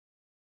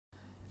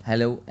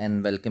Hello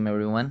and welcome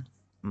everyone.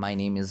 My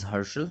name is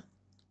Harshal.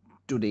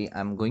 Today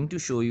I'm going to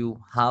show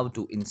you how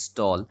to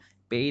install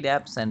paid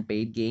apps and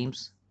paid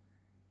games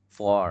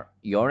for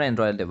your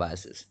Android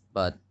devices.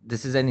 But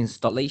this is an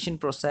installation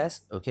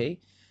process, okay?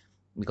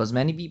 Because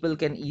many people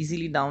can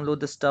easily download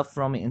the stuff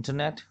from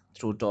internet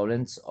through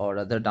torrents or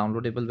other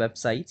downloadable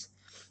websites,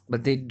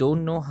 but they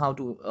don't know how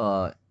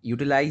to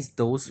utilize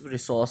those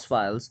resource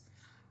files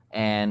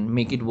and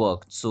make it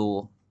work.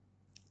 So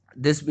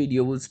this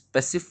video will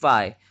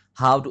specify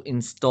how to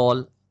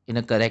install in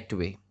a correct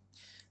way.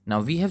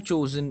 Now we have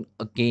chosen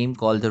a game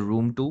called the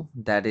Room 2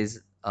 that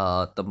is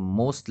the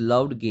most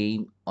loved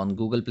game on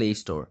Google Play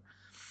Store,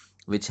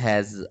 which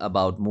has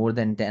about more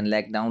than 10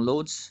 lakh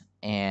downloads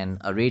and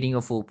a rating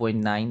of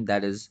 4.9.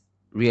 That is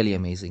really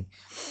amazing.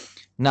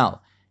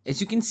 Now, as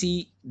you can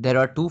see, there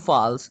are two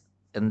files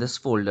in this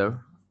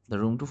folder, the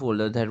Room 2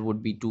 folder. There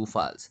would be two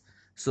files.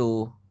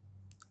 So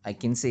I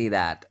can say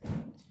that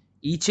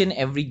each and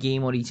every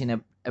game or each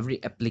and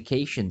every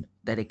application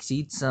that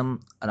exceeds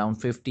some around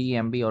 50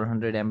 MB or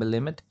 100 MB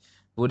limit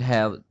would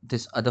have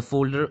this other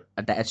folder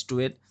attached to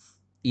it,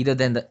 either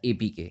than the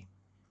APK.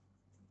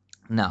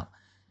 Now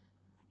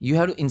you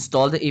have to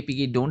install the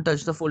APK. Don't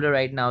touch the folder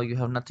right now. You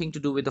have nothing to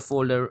do with the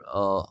folder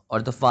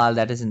or the file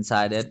that is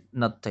inside it.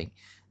 Nothing.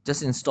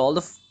 Just install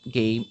the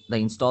game,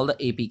 install the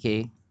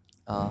APK,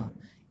 uh,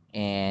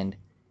 and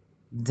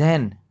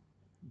then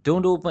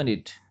don't open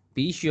it.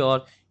 Be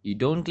sure you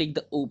don't click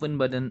the open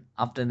button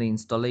after the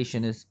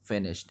installation is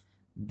finished.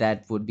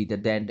 That would be the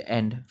dead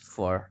end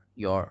for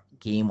your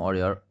game or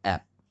your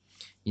app.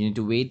 You need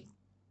to wait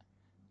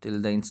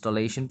till the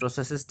installation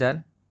process is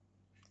done.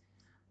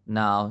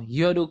 Now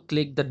you have to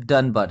click the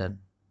done button.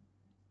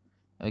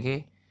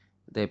 Okay,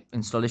 the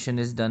installation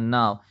is done.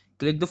 Now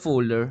click the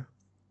folder,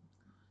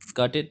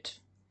 cut it,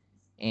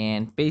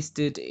 and paste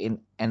it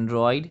in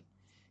Android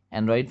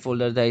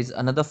folder. There is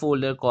another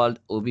folder called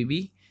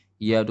OBB.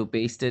 You have to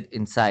paste it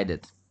inside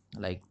it,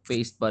 like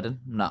paste button.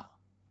 Now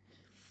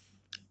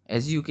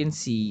as you can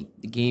see,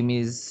 the game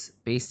is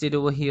pasted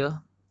over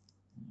here.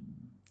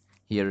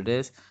 Here it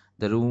is,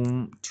 the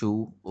Room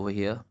 2 over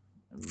here.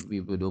 We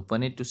would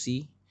open it to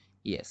see.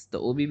 Yes, the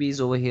OBB is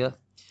over here.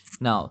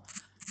 Now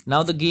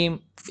the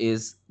game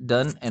is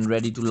done and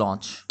ready to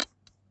launch.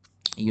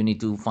 You need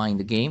to find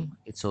the game.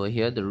 It's over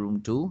here, the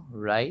Room 2,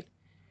 right?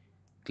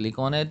 Click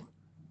on it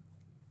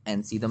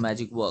and see the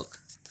magic work.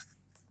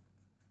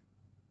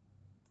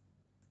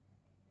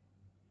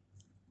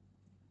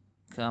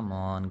 Come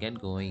on,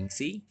 get going.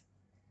 See,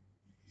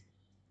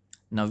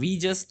 now we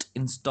just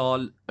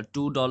install a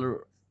 $2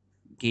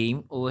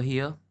 game over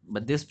here,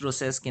 but this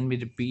process can be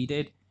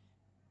repeated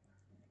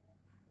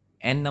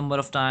n number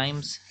of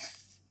times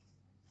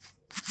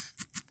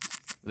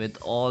with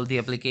all the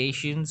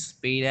applications,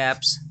 paid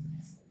apps.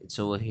 It's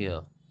over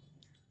here.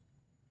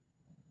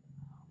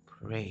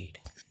 Great.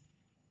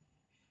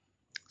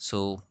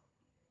 So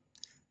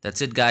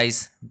that's it,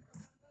 guys.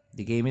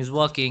 The game is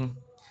working.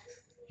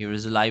 Here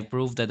is a live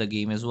proof that the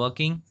game is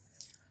working.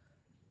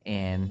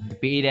 And the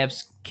paid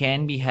apps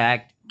can be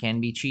hacked,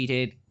 can be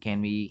cheated,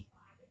 can be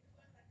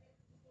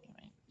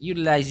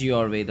utilized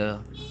your way, the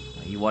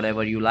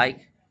whatever you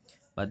like.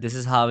 But this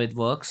is how it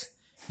works.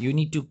 You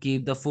need to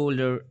keep the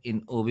folder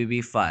in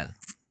OBB file.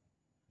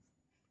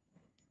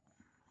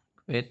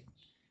 Quit.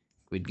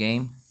 Quit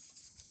game.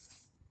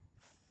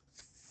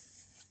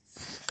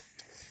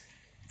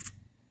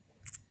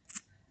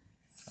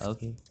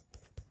 Okay.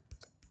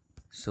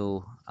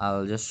 So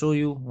I'll just show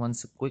you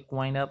once a quick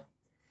wind up.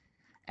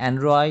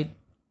 Android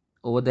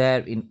over there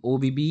in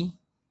OBB.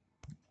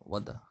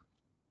 What the?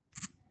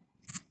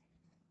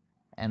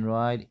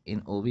 Android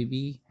in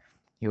OBB.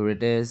 Here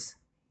it is.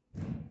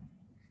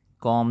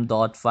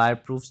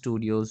 com.fireproof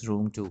studios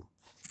room 2.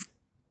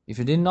 If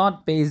you did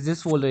not paste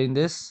this folder in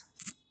this,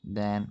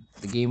 then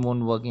the game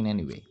won't work in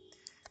any way.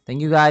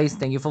 Thank you guys.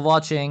 Thank you for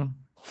watching.